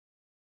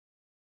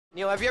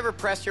Neil, have you ever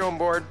pressed your own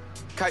board,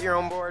 cut your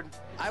own board?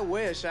 I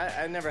wish.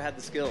 I never had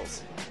the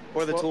skills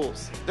or the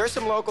tools. There's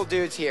some local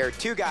dudes here,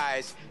 two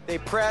guys. They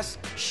press,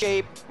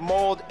 shape,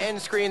 mold,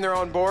 and screen their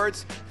own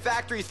boards.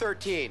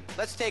 Factory13.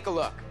 Let's take a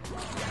look.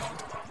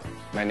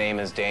 My name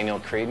is Daniel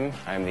Creedon.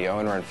 I'm the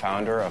owner and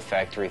founder of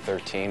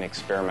Factory13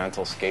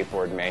 Experimental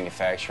Skateboard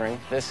Manufacturing.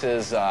 This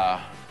is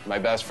my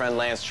best friend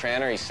Lance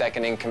Tranter. He's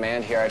second in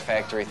command here at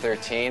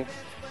Factory13.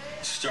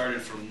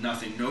 Started from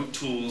nothing, no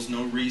tools,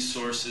 no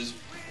resources.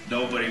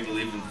 Nobody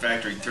believed in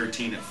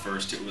Factory13 at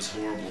first. It was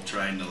horrible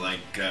trying to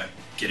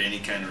get any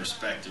kind of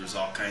respect. There was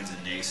all kinds of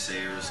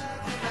naysayers.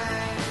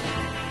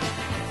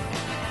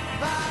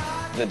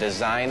 The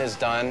design is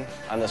done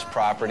on this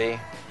property.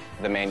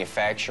 The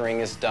manufacturing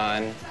is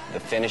done. The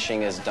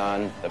finishing is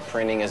done. The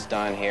printing is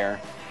done here.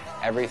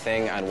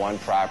 Everything on one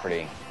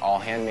property, all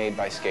handmade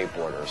by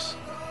skateboarders.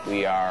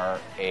 We are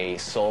a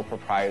sole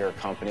proprietor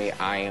company.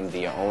 I am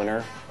the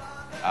owner.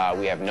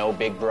 We have no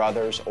big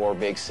brothers or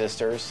big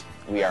sisters.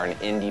 We are an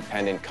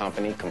independent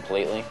company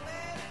completely.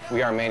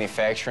 We are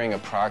manufacturing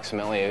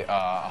approximately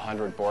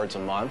 100 boards a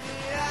month.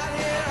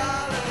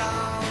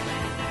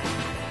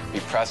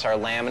 We press our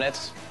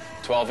laminates,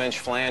 12-inch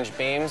flange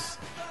beams.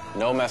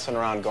 No messing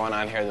around going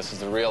on here. This is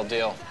the real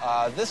deal.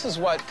 This is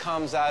what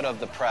comes out of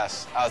the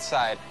press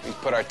outside. We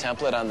put our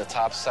template on the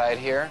top side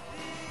here.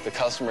 The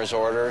customer's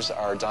orders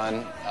are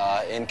done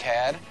in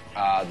CAD.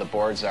 The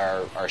boards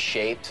are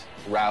shaped,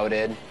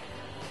 routed.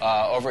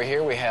 Over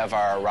here we have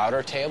our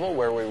router table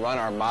where we run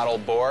our model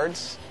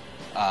boards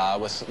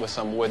with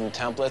some wooden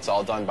templates,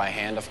 all done by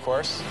hand, of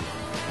course.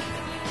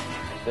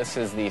 This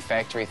is the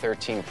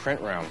Factory13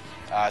 print room.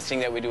 Seeing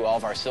that we do all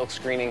of our silk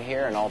screening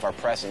here and all of our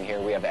pressing here,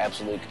 we have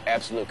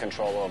absolute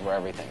control over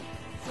everything.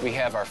 We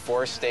have our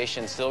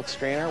 4-station silk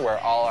screener where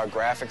all our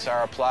graphics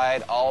are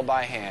applied, all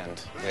by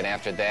hand. And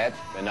after that,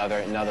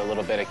 another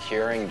little bit of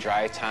curing,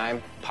 dry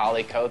time,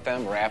 poly coat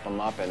them, wrap them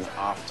up, and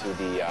off to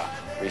the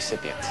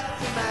recipients.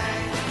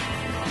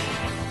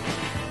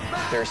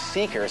 There are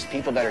seekers,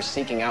 people that are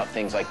seeking out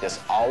things like this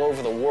all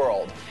over the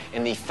world,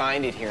 and they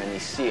find it here and they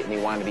see it and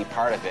they want to be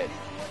part of it.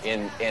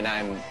 And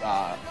I'm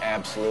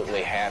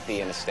absolutely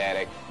happy and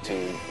ecstatic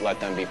to let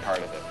them be part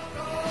of it.